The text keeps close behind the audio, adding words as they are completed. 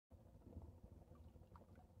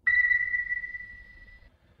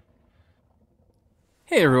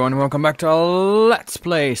Hey everyone, welcome back to Let's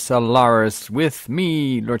Play Stellaris with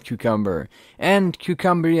me, Lord Cucumber, and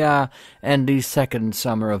Cucumbria, and the second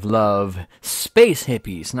summer of love, Space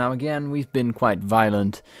Hippies. Now again, we've been quite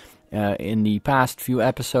violent in the past few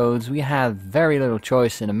episodes. We had very little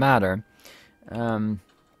choice in the matter.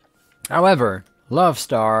 However, Love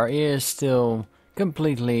Star is still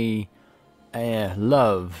completely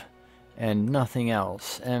love and nothing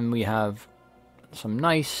else. And we have some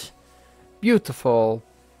nice, beautiful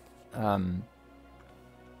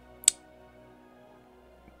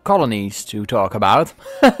colonies to talk about.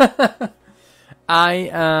 I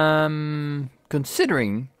am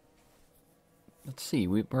considering. Let's see,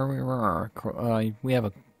 we have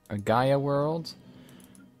a Gaia world,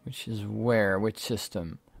 which is where? Which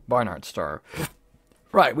system? Barnard Star.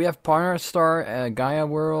 Right, we have Barnard Star, Gaia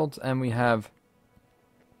world, and we have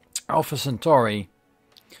Alpha Centauri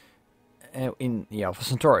in the Alpha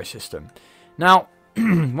Centauri system. Now,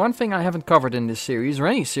 one thing I haven't covered in this series or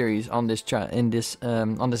any series on this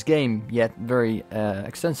on this game yet very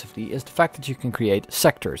extensively is the fact that you can create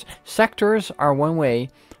sectors. Sectors are one way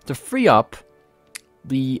to free up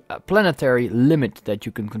the planetary limit that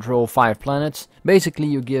you can control 5 planets. Basically,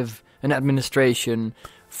 you give an administration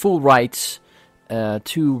full rights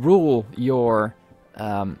to rule your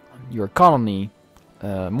colony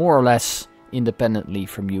more or less independently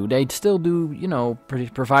from you. They'd still do,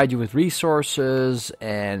 provide you with resources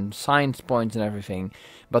and science points and everything,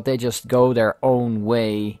 but they just go their own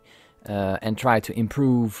way and try to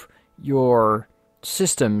improve your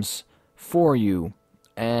systems for you.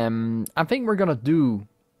 I think we're gonna do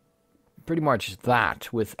pretty much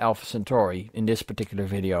that with Alpha Centauri in this particular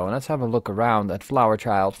video. And let's have a look around at Flower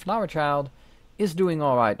Child. Flower Child is doing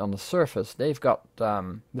alright on the surface. They've got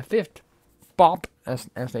the 5th pop, as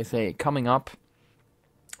they say, coming up,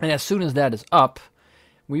 and as soon as that is up,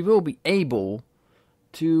 we will be able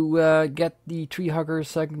to get the Tree Hugger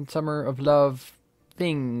Second Summer of Love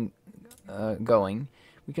thing going.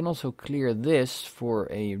 We can also clear this for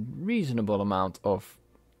a reasonable amount of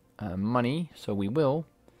money, so we will.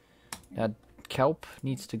 That kelp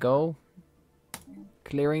needs to go.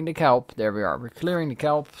 Clearing the kelp. There we are. We're clearing the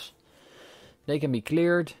kelps. They can be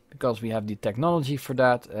cleared because we have the technology for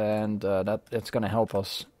that, and that's going to help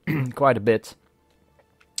us quite a bit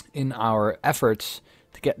in our efforts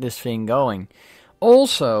to get this thing going.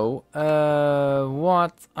 Also,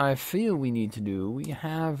 what I feel we need to do, we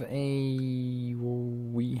have a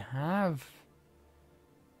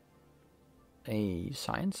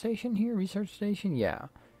science station here, research station, yeah.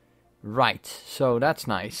 Right, so that's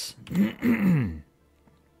nice.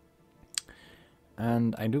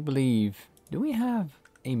 And I do believe, do we have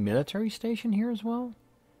a military station here as well?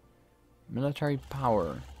 Military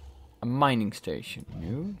power. A mining station.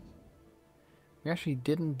 No. We actually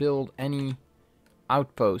didn't build any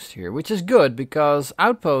outposts here, which is good because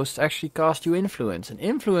outposts actually cost you influence. And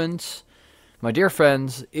influence, my dear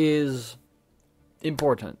friends, is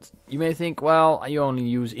important. You may think, well, you only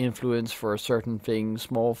use influence for certain things,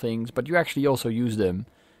 small things, but you actually also use them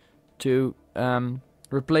to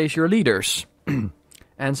replace your leaders.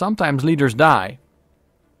 And sometimes leaders die.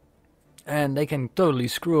 And they can totally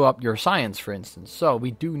screw up your science, for instance. So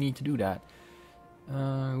we do need to do that.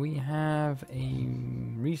 We have a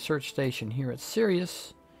research station here at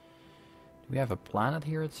Sirius. Do we have a planet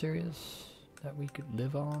here at Sirius that we could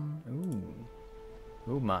live on? Ooh.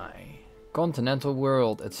 Oh my. Continental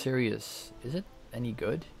world at Sirius. Is it any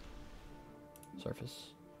good?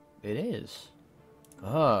 Surface. It is.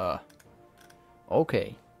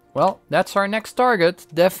 Okay. Well, that's our next target,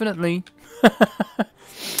 definitely.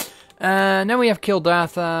 And then we have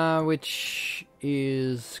Kildatha, which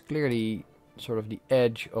is clearly sort of the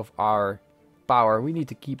edge of our power. We need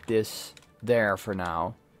to keep this there for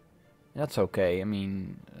now. That's okay. I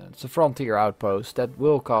mean, it's a frontier outpost. That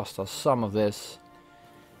will cost us some of this.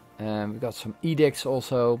 We've got some edicts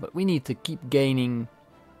also, but we need to keep gaining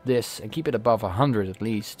this and keep it above 100 at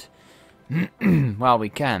least. While we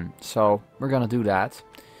can. So, we're gonna do that.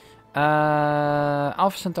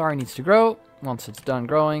 Alpha Centauri needs to grow. Once it's done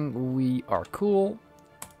growing, we are cool.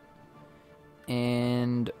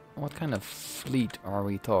 And what kind of fleet are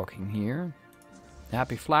we talking here? The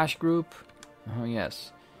Happy Flash Group. Oh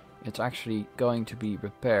yes, it's actually going to be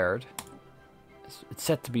repaired. It's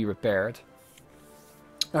set to be repaired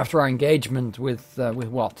after our engagement with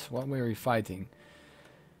what? What were we fighting?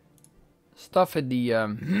 Stuff in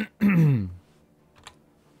the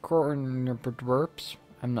corners.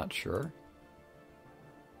 I'm not sure.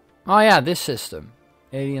 Oh yeah, this system.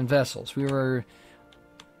 Alien vessels. We were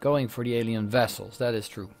going for the alien vessels. That is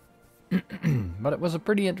true. But it was a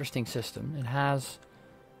pretty interesting system. It has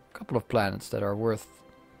couple of planets that are worth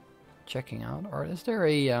checking out. Or is there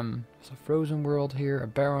a there's a frozen world here, a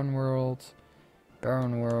barren world,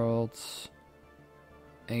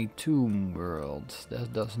 a tomb world?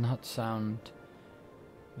 That does not sound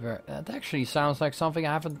very. That actually sounds like something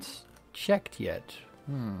I haven't checked yet.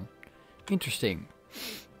 Interesting.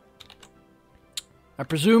 I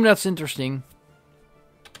presume that's interesting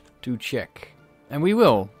to check, and we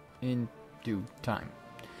will in due time.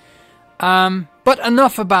 But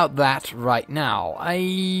enough about that right now.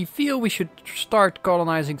 I feel we should start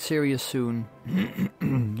colonizing Sirius soon.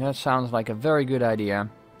 That sounds like a very good idea.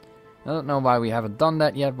 I don't know why we haven't done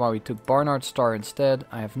that yet, why we took Barnard Star instead.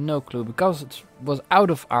 I have no clue, because it was out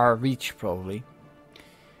of our reach probably.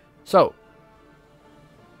 So,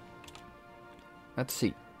 let's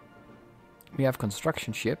see. We have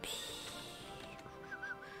construction ships.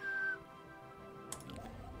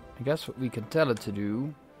 I guess what we can tell it to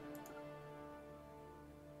do,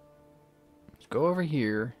 let's go over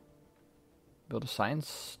here, build a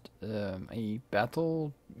science, a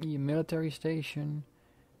battle, military station,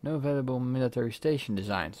 no available military station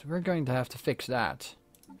designs. We're going to have to fix that.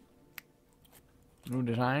 New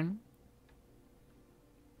design.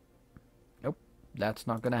 Nope, that's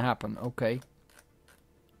not gonna happen. Okay.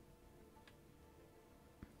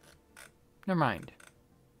 Never mind.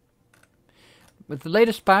 With the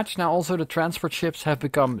latest patch, now also the transport ships have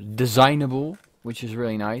become designable, which is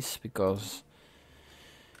really nice, because,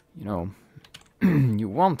 you know, you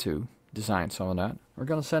want to design some of that. We're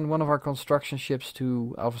gonna send one of our construction ships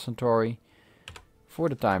to Alpha Centauri for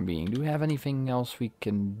the time being. Do we have anything else we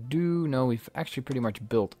can do? No, we've actually pretty much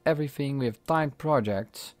built everything. We have timed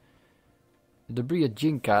projects. The debris at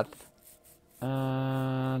Jinkat.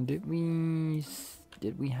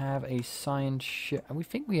 Did we have a science ship? I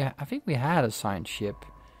think we had a science ship.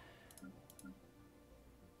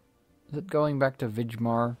 Is it going back to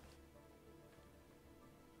Vijmar?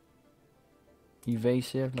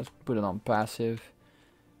 Evasive. Let's put it on passive.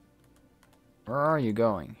 Where are you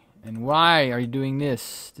going? And why are you doing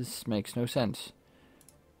this? This makes no sense.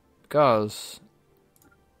 Because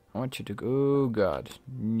I want you to go. Oh God.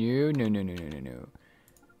 No.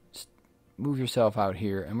 Just move yourself out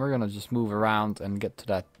here, and we're gonna just move around and get to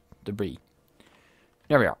that debris.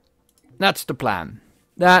 There we are. That's the plan.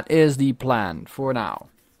 That is the plan for now.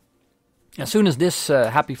 As soon as this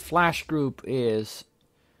Happy Flash group is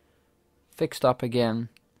fixed up again,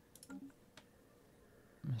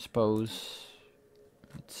 I suppose.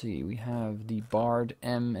 Let's see, we have the Bard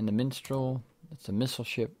M and the Minstrel. That's a missile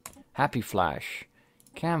ship. Happy Flash.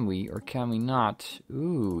 Can we or can we not?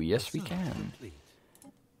 Ooh, yes we can.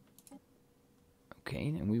 Okay,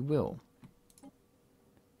 and we will.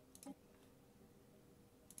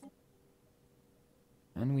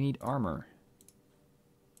 And we need armor.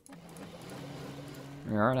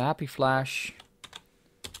 We are at a Happy Flash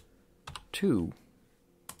 2.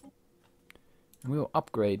 And we will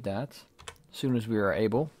upgrade that as soon as we are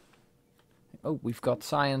able. Oh, we've got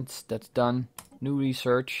science. That's done. New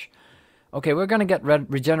research. Okay, we're gonna get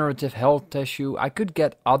regenerative health tissue. I could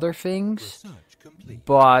get other things,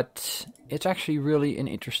 but it's actually really an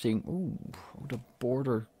interesting... Ooh, the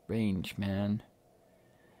border range, man.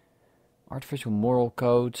 Artificial moral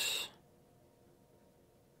codes.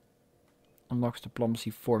 Unlocks diplomacy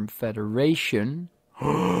form federation.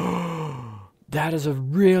 That is a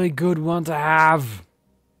really good one to have.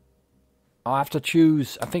 I'll have to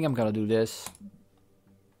choose. I think I'm gonna do this.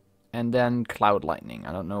 And then Cloud Lightning.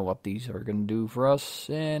 I don't know what these are gonna do for us.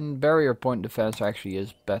 And Barrier Point Defense actually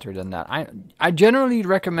is better than that. I generally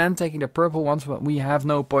recommend taking the purple ones, but we have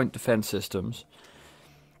no point defense systems.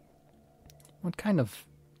 What kind of...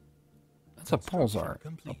 That's a pulsar.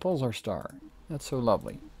 A pulsar star. That's so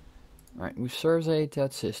lovely. Alright, we've surveyed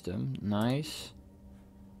that system. Nice.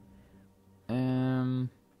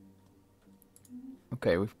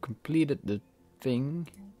 Okay, we've completed the thing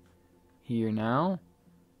here now.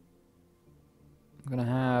 I'm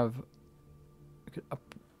gonna have...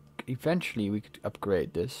 Eventually we could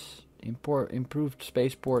upgrade this. Improved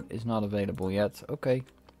spaceport is not available yet. Okay,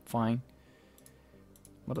 fine.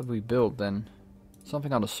 What did we build then?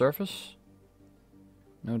 Something on the surface?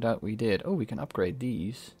 No doubt we did. Oh, we can upgrade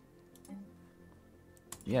these.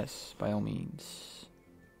 Yes, by all means.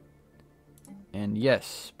 And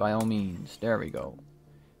yes, by all means. There we go.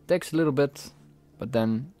 Takes a little bit, but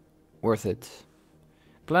then worth it.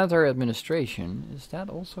 Planetary administration, is that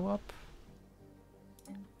also up?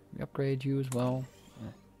 We upgrade you as well.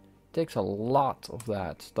 Takes a lot of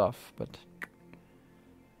that stuff, but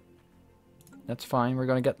that's fine. We're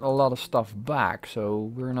gonna get a lot of stuff back,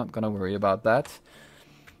 so we're not gonna worry about that.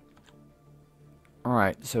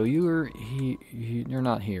 Alright, so you're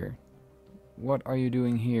not here. What are you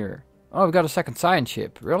doing here? Oh, we've got a second science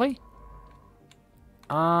ship. Really?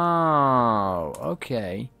 Oh,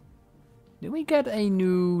 okay. Did we get a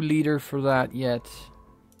new leader for that yet?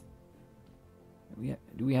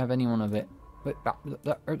 Do we have anyone of it?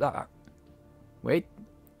 Wait.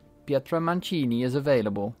 Pietra Mancini is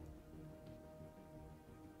available.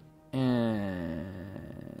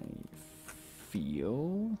 And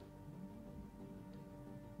feel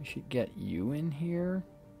we should get you in here.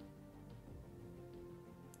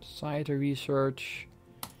 Society research.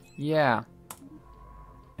 Yeah.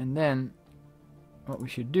 And then what we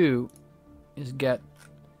should do is get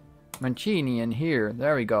Mancini in here.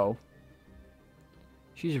 There we go.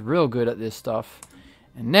 She's real good at this stuff.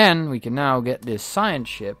 And then we can now get this science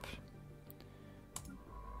ship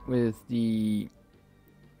with the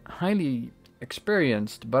highly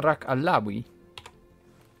experienced Barak Alawi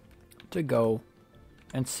to go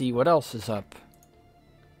and see what else is up.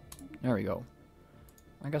 There we go.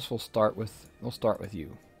 I guess we'll start with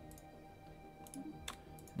you.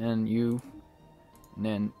 Then you,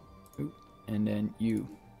 and then you.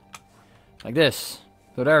 Like this.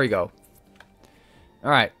 So there we go.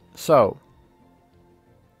 Alright, so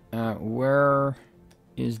where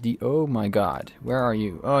is the... Oh my god. Where are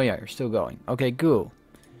you? Oh yeah, you're still going. Okay, cool.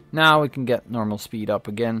 Now we can get normal speed up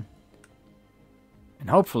again. And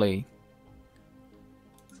hopefully...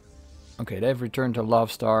 Okay, they've returned to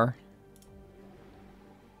Love Star.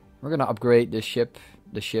 We're gonna upgrade this ship.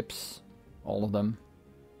 The ships. All of them.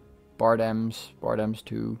 Bardems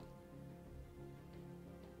 2.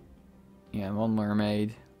 Yeah, 1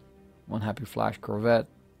 Mermaid. 1 Happy Flash Corvette.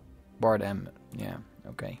 Bardem. Yeah,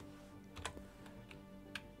 okay.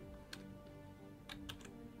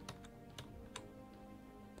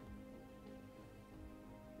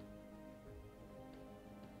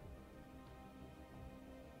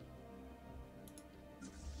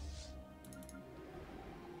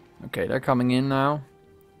 Okay, they're coming in now.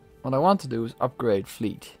 What I want to do is upgrade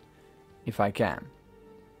fleet. If I can.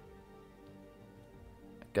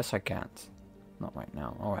 I guess I can't. Not right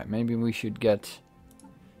now. Alright, maybe we should get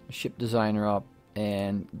a ship designer up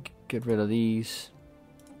and get rid of these.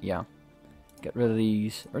 Yeah. Get rid of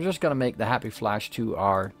these. We're just gonna make the Happy Flash 2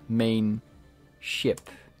 our main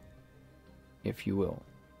ship. If you will.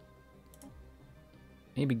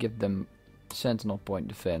 Maybe give them Sentinel Point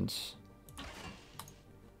Defense.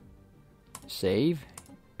 Save.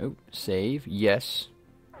 Oh, save. Yes.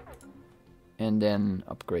 And then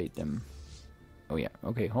upgrade them. Oh yeah.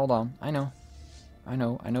 Okay, hold on. I know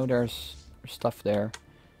there's stuff there.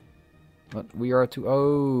 But we are to...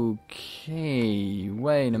 Okay.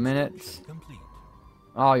 Wait a minute.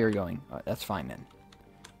 Oh, you're going. That's fine then.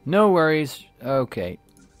 No worries. Okay.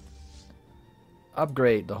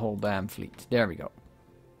 Upgrade the whole damn fleet. There we go.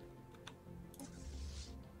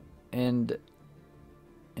 And...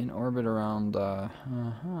 in orbit around... the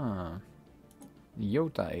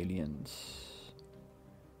Yota aliens.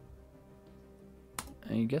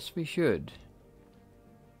 I guess we should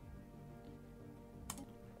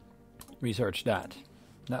research that.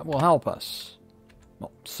 That will help us.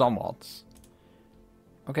 Well, somewhat.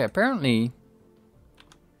 Okay, apparently...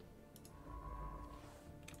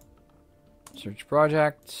 Search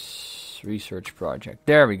projects. Research project.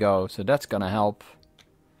 There we go. So that's gonna help.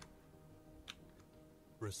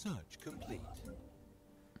 Research complete.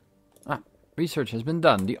 Research has been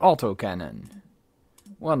done. The autocannon.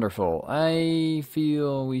 Wonderful. I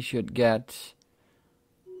feel we should get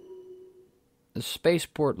the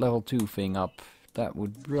spaceport level 2 thing up. That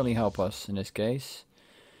would really help us in this case.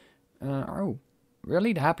 Oh,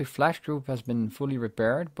 really? The Happy Flash group has been fully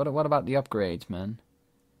repaired? But what about the upgrades, man?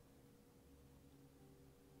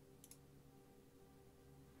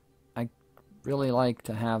 I really like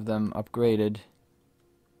to have them upgraded.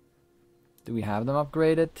 Do we have them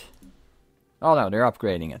upgraded? Oh no, they're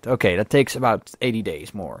upgrading it. Okay, that takes about 80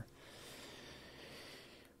 days more.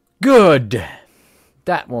 Good!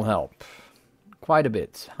 That will help. Quite a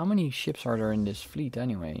bit. How many ships are there in this fleet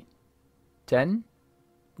anyway? 10?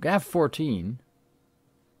 We have 14.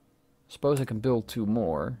 Suppose I can build 2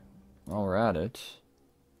 more while we're at it.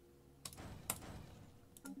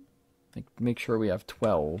 Make sure we have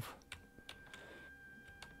 12.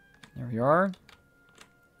 There we are.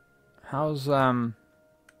 How's, Oh,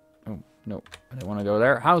 no. I don't want to go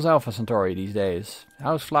there. How's Alpha Centauri these days?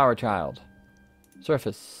 How's Flower Child?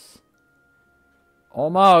 Surface.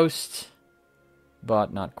 Almost.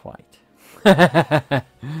 But not quite.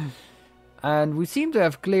 And we seem to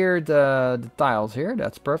have cleared the tiles here.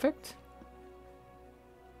 That's perfect.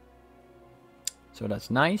 So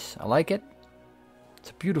that's nice. I like it.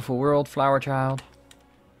 It's a beautiful world, Flower Child.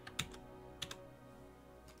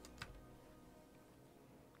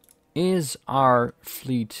 Is our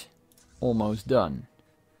fleet almost done?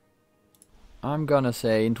 I'm gonna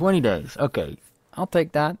say in 20 days. Okay, I'll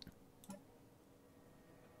take that.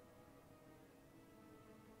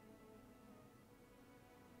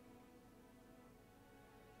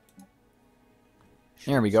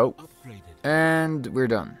 There we go. Upgraded. And we're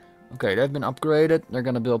done. Okay, they've been upgraded. They're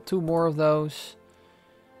gonna build 2 more of those.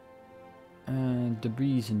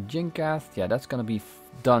 Debris and Jinkath. Yeah, that's gonna be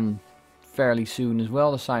done fairly soon as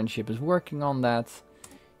well. The science ship is working on that.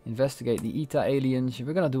 Investigate the ETA aliens.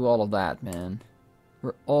 We're gonna do all of that, man.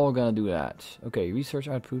 We're all gonna do that. Okay, research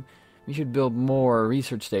output. We should build more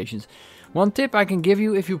research stations. One tip I can give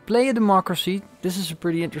you, if you play a democracy, this is a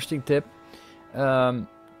pretty interesting tip.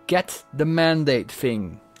 Get the mandate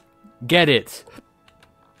thing. Get it.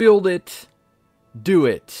 Build it. Do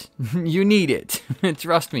it. You need it.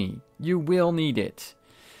 Trust me. You will need it.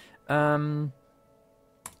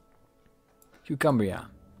 Cucumbria.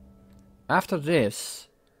 After this,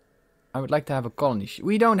 I would like to have a colony ship.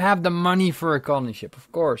 We don't have the money for a colony ship,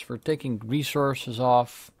 of course. We're taking resources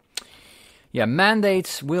off. Yeah,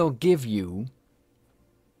 mandates will give you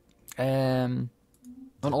an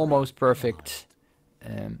almost perfect...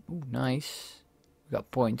 ooh, nice. We got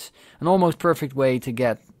points. An almost perfect way to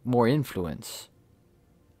get more influence.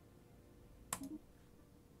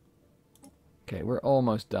 Okay, we're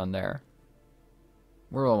almost done there.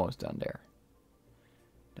 We're almost done there.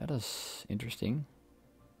 That is interesting.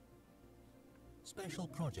 Special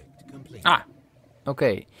project complete. Ah,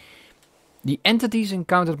 okay. The entities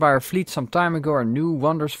encountered by our fleet some time ago are new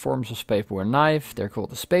wondrous forms of spaceborne life. They're called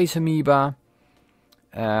the space amoeba.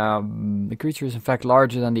 The creature is in fact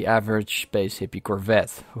larger than the average space hippie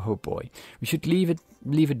corvette. Oh boy. We should leave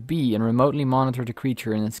it be and remotely monitor the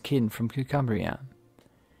creature and its kin from Cucumbria.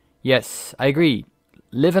 Yes, I agree.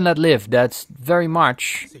 Live and let live. That's very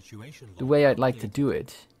much the way I'd like to do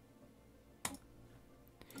it.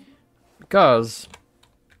 Because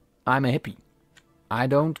I'm a hippie. I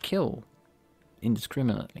don't kill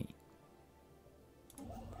indiscriminately.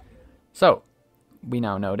 So, we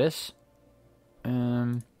now know this.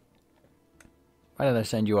 Why did I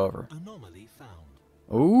send you over? Anomaly found.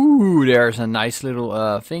 Ooh, there's a nice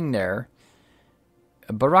little thing there.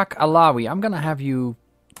 Barack Alawi, I'm gonna have you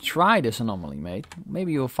try this anomaly, mate.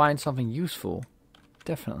 Maybe you'll find something useful.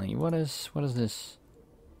 Definitely. What is this?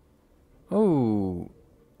 Oh,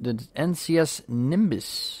 the NCS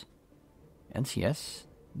Nimbus. NCS?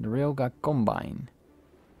 The Railgun Combine.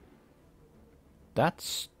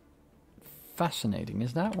 That's fascinating.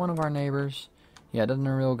 Is that one of our neighbors? Yeah, that's the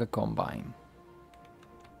Railgun Combine.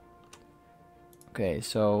 Okay,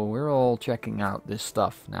 so we're all checking out this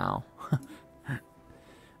stuff now.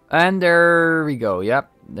 And there we go.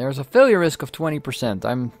 Yep, there's a failure risk of 20%.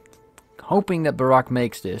 I'm hoping that Barack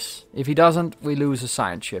makes this. If he doesn't, we lose a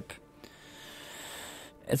science ship.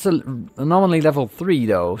 It's an anomaly level 3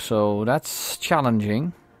 though, so that's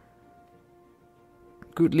challenging.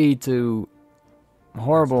 Could lead to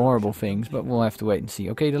horrible things, but we'll have to wait and see.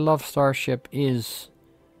 Okay, the Love Star ship is...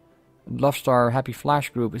 Love Star Happy Flash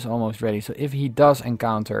group is almost ready, so if he does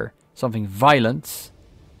encounter something violent...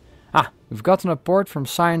 Ah, we've gotten a report from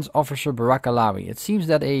Science Officer Barack Alawi. It seems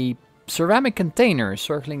that a ceramic container is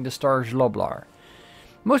circling the star Zloblar.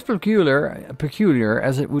 Most peculiar,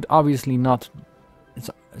 as it would obviously not... It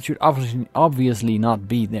should obviously not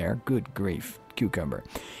be there. Good grief, cucumber.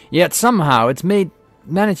 Yet somehow it's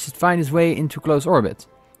managed to find its way into close orbit.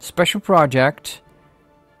 Special project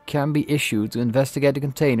can be issued to investigate the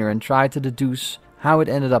container and try to deduce how it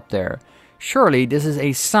ended up there. Surely this is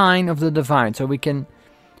a sign of the divine, so we can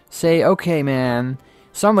say, okay man,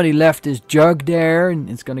 somebody left this jug there and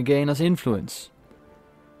it's gonna gain us influence.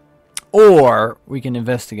 Or we can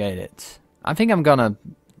investigate it. I think I'm gonna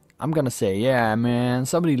say, yeah man,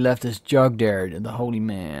 somebody left this jug there, the holy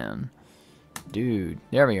man. Dude,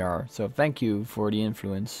 there we are. So thank you for the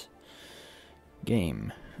influence.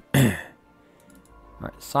 Game.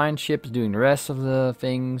 Alright, science ship is doing the rest of the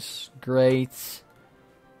things. Great.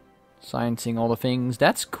 Sciencing all the things.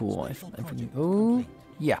 That's cool. Oh,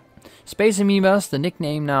 yeah. Space amoebas, the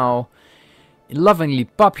nickname now lovingly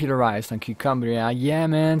popularized on Cucumbria. Yeah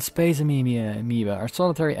man, space amoeba are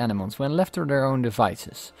solitary animals when left to their own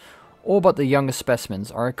devices. All but the youngest specimens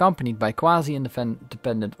are accompanied by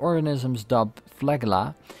quasi-independent organisms dubbed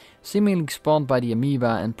flagella, seemingly spawned by the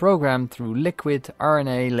amoeba and programmed through liquid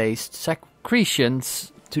RNA-laced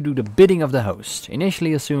secretions to do the bidding of the host.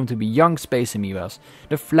 Initially assumed to be young space amoebas,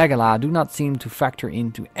 the flagella do not seem to factor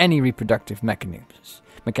into any reproductive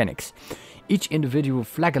mechanics. Each individual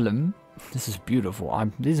flagellum, this is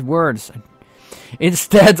beautiful, these words,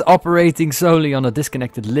 instead operating solely on a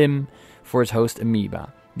disconnected limb for its host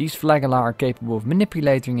amoeba. These flagella are capable of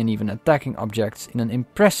manipulating and even attacking objects in an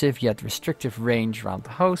impressive yet restrictive range around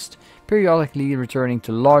the host, periodically returning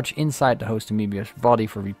to lodge inside the host amoeba's body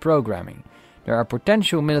for reprogramming. There are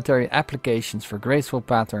potential military applications for graceful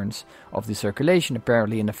patterns of the circulation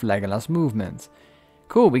apparently in the flagella's movement.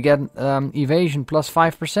 Cool, we get evasion plus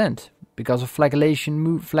 5% because of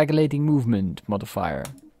flagellating movement modifier.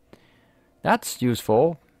 That's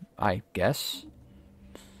useful, I guess.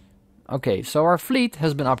 Okay, so our fleet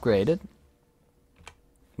has been upgraded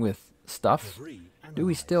with stuff. Do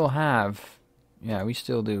we still have... Yeah, we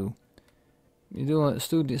still do. We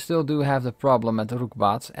still do have the problem at the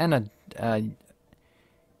Rookbats and a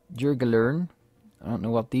Jurgelern. I don't know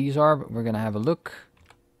what these are, but we're going to have a look.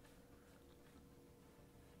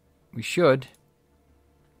 We should.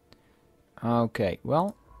 Okay,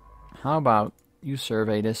 well, how about you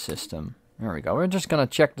survey this system? There we go. We're just going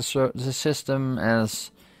to check the system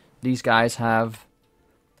as... These guys have,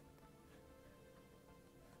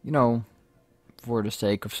 you know, for the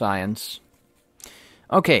sake of science.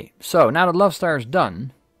 Okay, so now that Love Star is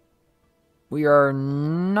done, we are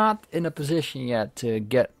not in a position yet to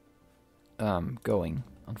get going,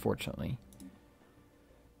 unfortunately.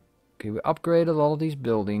 Okay, we upgraded all of these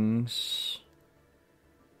buildings,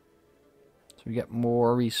 so we get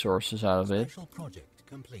more resources out of it. Special project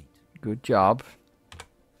complete. Good job.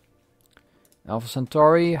 Alpha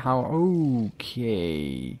Centauri,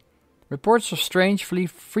 okay. Reports of strange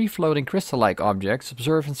free-floating crystal-like objects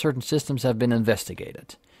observed in certain systems have been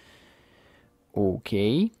investigated.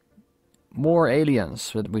 Okay. More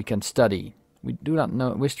aliens that we can study. We do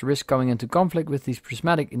not wish to risk coming into conflict with these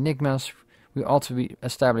prismatic enigmas. We ought to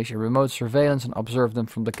establish a remote surveillance and observe them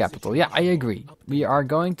from the capital. Yeah, I agree. We are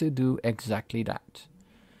going to do exactly that.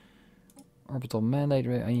 Orbital mandate,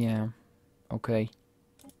 yeah. Okay.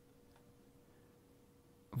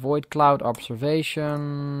 Void cloud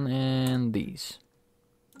observation and these.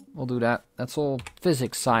 We'll do that. That's all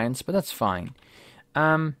physics science, but that's fine.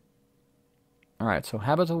 Alright, so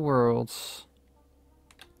habitable worlds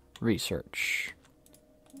research.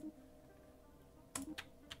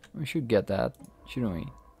 We should get that, shouldn't we?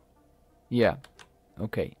 Yeah.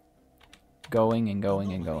 Okay. Going and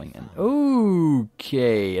going and going and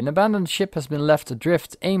okay. An abandoned ship has been left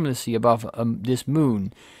adrift aimlessly above this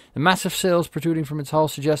moon. The massive sails protruding from its hull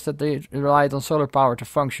suggest that they relied on solar power to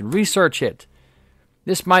function. Research it.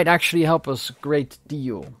 This might actually help us a great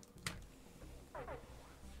deal.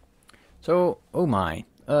 So, oh my.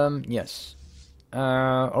 Yes.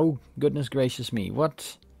 Oh, goodness gracious me.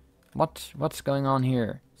 What's going on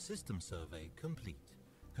here? System survey complete.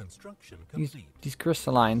 Construction complete. These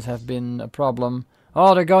crystallines have been a problem.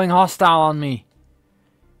 Oh, they're going hostile on me.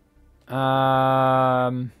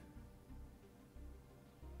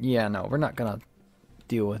 Yeah, no, we're not gonna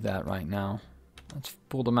deal with that right now. Let's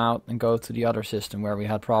pull them out and go to the other system where we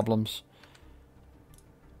had problems.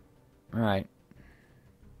 Alright.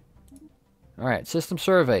 Alright, system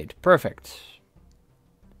surveyed. Perfect.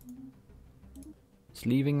 It's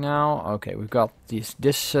leaving now. Okay, we've got this.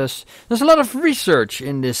 There's a lot of research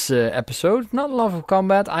in this episode. Not a lot of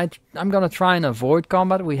combat. I'm gonna try and avoid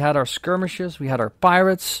combat. We had our skirmishes. We had our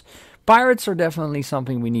pirates. Pirates are definitely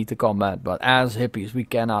something we need to combat, but as hippies, we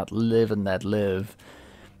cannot live and let live.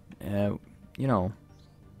 You know.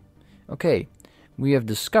 Okay, we have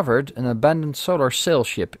discovered an abandoned solar sail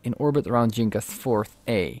ship in orbit around Jinka 4th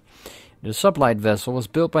A. The sublight vessel was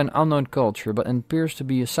built by an unknown culture, but appears to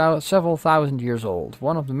be several thousand years old.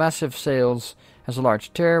 One of the massive sails has a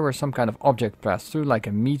large tear where some kind of object passed through, like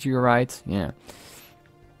a meteorite. Yeah,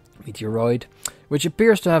 meteoroid, which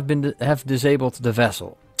appears to have disabled the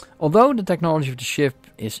vessel. Although the technology of the ship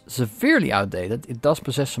is severely outdated, it does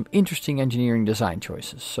possess some interesting engineering design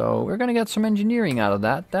choices. So we're going to get some engineering out of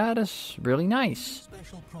that. That is really nice.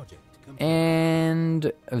 Special project complete.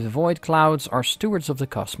 And the void clouds are stewards of the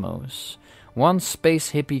cosmos. Once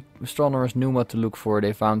space hippie astronomers knew what to look for,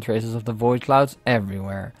 they found traces of the void clouds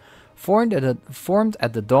everywhere. Formed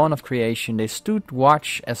at the dawn of creation, they stood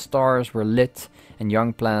watch as stars were lit and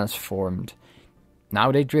young planets formed. Now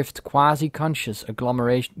they drift quasi-conscious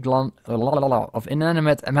agglomeration of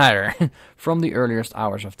inanimate matter from the earliest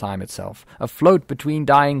hours of time itself, afloat between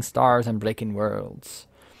dying stars and breaking worlds.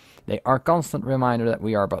 They are a constant reminder that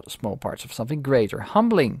we are but small parts of something greater.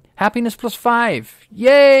 Humbling. Happiness plus 5.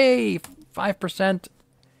 Yay! 5%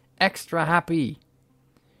 extra happy.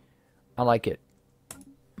 I like it.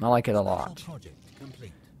 I like it a lot. Project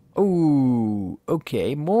complete. Ooh,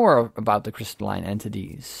 okay. More about the crystalline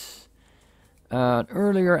entities. An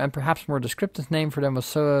earlier and perhaps more descriptive name for them was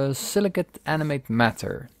silicate animate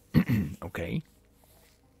matter. Okay.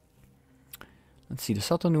 Let's see, the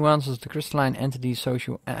subtle nuances of the crystalline entities'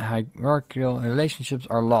 social hierarchical relationships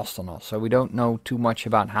are lost on us, so we don't know too much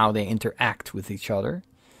about how they interact with each other.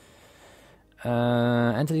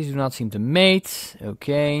 Entities do not seem to mate.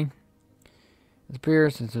 Okay. It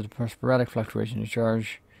appears that the sporadic fluctuation in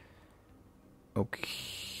charge.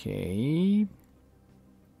 Okay.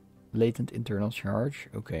 Latent internal charge.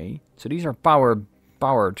 Okay. So these are powered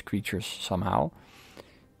creatures somehow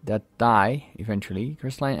that die eventually.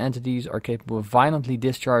 Crystalline entities are capable of violently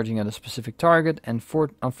discharging at a specific target and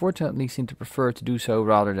unfortunately seem to prefer to do so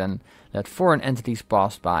rather than let foreign entities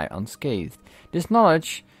pass by unscathed. This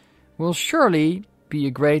knowledge will surely be a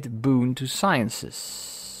great boon to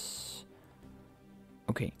sciences.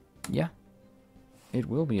 Okay, yeah. It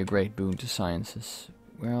will be a great boon to sciences.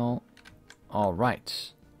 Well,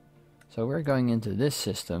 alright. So we're going into this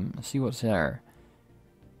system. Let's see what's there.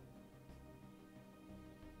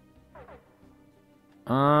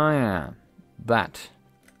 Oh yeah, that.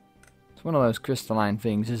 It's one of those crystalline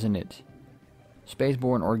things, isn't it?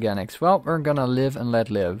 Spaceborne organics. Well, we're gonna live and let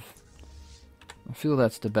live. I feel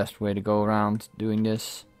that's the best way to go around doing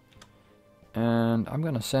this. And I'm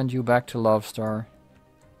gonna send you back to Love Star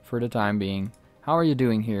for the time being. How are you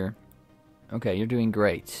doing here? Okay, you're doing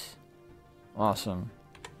great. Awesome.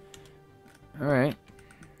 Alright.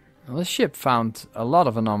 Well, this ship found a lot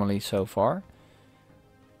of anomalies so far.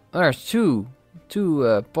 There's two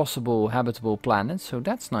possible habitable planets, so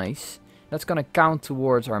that's nice. That's gonna count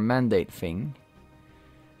towards our mandate thing.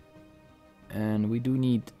 And we do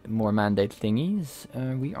need more mandate thingies.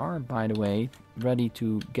 We are, by the way, ready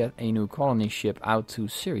to get a new colony ship out to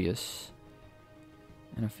Sirius.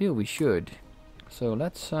 And I feel we should. So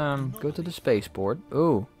let's go to the spaceport.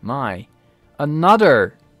 Oh my.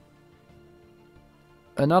 Another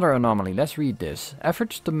anomaly. Let's read this.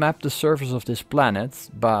 Efforts to map the surface of this planet,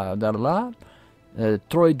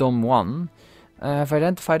 Troydom 1, have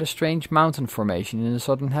identified a strange mountain formation in the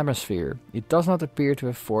southern hemisphere. It does not appear to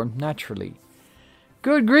have formed naturally.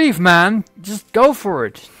 Good grief, man! Just go for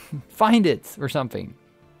it! Find it, or something.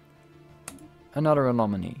 Another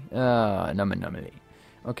anomaly. Anomaly.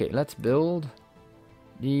 Okay, let's build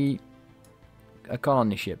a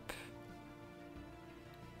colony ship.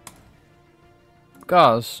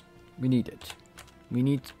 Because we need it. We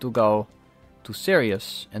need to go to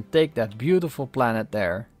Sirius and take that beautiful planet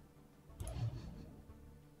there.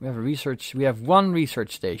 We have one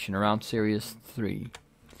research station around Sirius 3.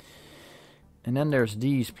 And then there's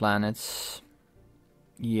these planets.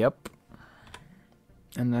 Yep.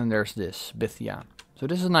 And then there's this, Bithia. So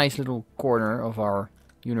this is a nice little corner of our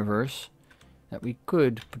universe that we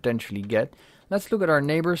could potentially get. Let's look at our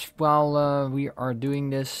neighbors while we are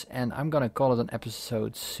doing this. And I'm gonna call it an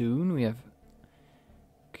episode soon. We have...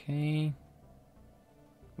 Okay...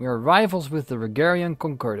 We are rivals with the Regarian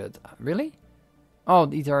Concordat. Really? Oh,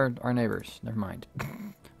 these are our neighbors. Never mind.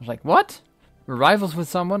 I was like, what? We're rivals with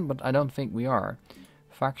someone, but I don't think we are.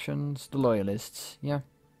 Factions, the Loyalists. Yeah.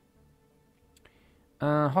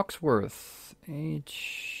 Hawksworth. It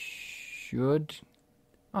should...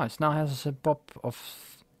 Oh, it now has a pop of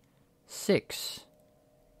 6.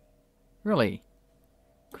 Really?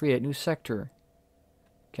 Create new sector.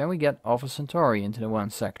 Can we get Alpha Centauri into the one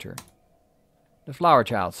sector? The Flower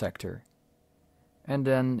Child sector. And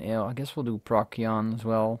then, you know, I guess we'll do Procyon as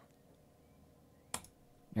well.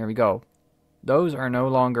 There we go. Those are no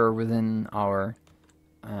longer within our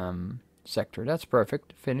sector. That's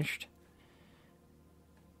perfect. Finished.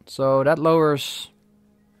 So that lowers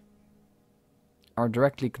our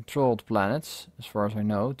directly controlled planets, as far as I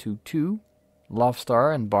know, to 2. Love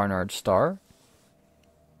Star and Barnard Star.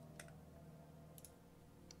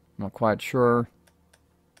 Not quite sure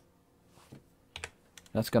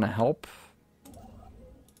that's gonna help.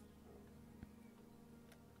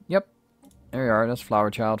 Yep. There you are. That's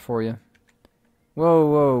Flower Child for you. Whoa,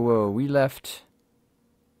 whoa, whoa. We left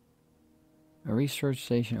a research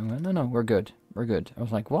station. Oh, no, we're good. We're good. I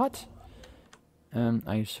was like, what?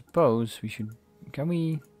 I suppose we should... Can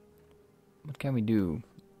we... What can we do?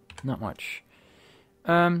 Not much.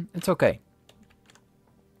 It's okay.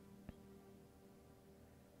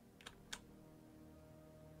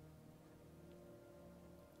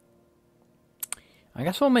 I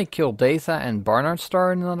guess we'll make Kildata and Barnard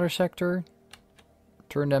Star in another sector.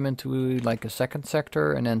 Turn them into like a second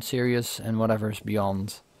sector, and then Sirius and whatever's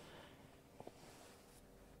beyond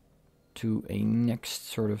to a next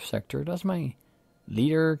sort of sector. Does my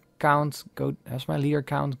leader count go? Has my leader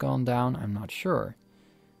count gone down? I'm not sure.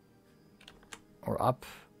 Or up.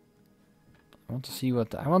 I want to see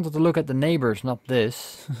what I wanted to look at the neighbors, not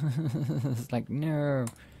this. It's like, no.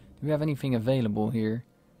 Do we have anything available here?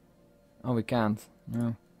 Oh, we can't.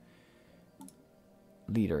 No.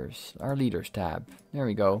 leaders. Our leaders tab. There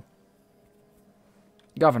we go.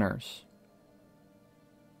 Governors.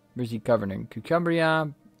 Where's he governing?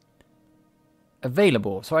 Cucubria.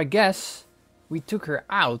 Available. So I guess we took her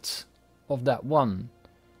out of that one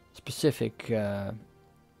specific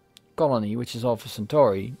colony, which is Alpha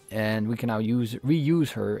Centauri, and we can now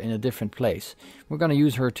reuse her in a different place. We're going to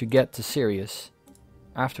use her to get to Sirius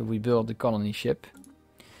after we build the colony ship.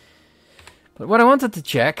 But what I wanted to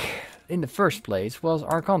check in the first place was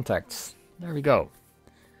our contacts. There we go.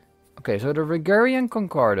 Okay, so the Regarian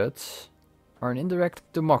Concordates are an indirect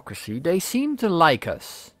democracy. They seem to like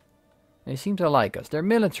us. They're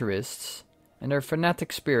militarists and they're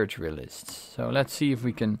fanatic spiritualists. So let's see if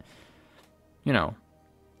we can, you know,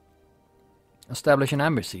 establish an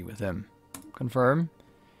embassy with them. Confirm.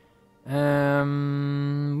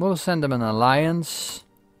 We'll send them an alliance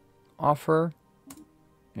offer.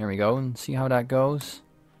 There we go, and see how that goes.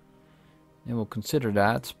 They will consider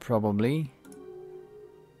that, probably.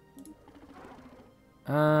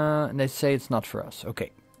 And they say it's not for us.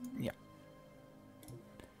 Okay, yeah.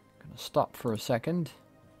 Gonna stop for a second.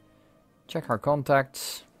 Check our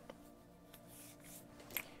contacts.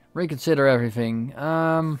 Reconsider everything.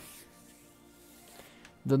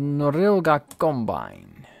 The Norilga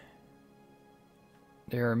Combine.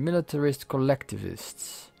 They are militarist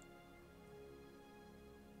collectivists.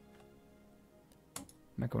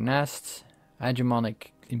 Mechonasts.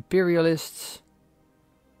 Hegemonic imperialists.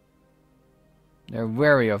 They're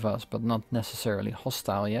wary of us, but not necessarily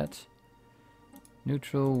hostile yet.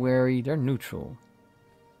 Neutral, wary. They're neutral.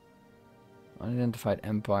 Unidentified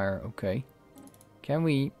empire. Okay. Can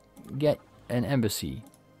we get an embassy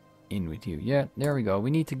in with you? Yeah, there we go.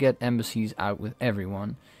 We need to get embassies out with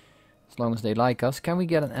everyone. As long as they like us. Can we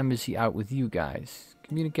get an embassy out with you guys?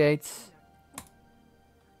 Communicate.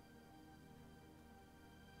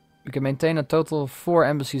 We can maintain a total of 4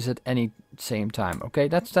 embassies at any same time. Okay,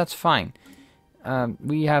 that's fine.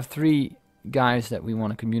 We have 3 guys that we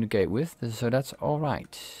want to communicate with, so that's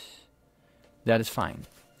alright. That is fine.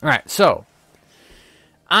 Alright, so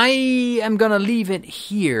I am gonna leave it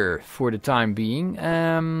here for the time being.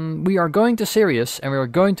 We are going to Sirius, and we are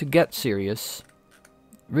going to get serious.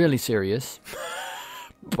 Really serious.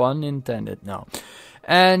 Pun intended, no.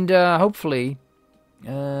 And hopefully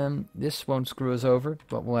this won't screw us over,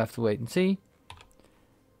 but we'll have to wait and see.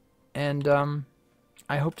 And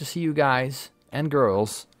I hope to see you guys and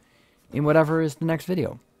girls in whatever is the next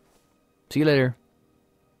video. See you later.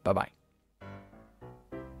 Bye-bye.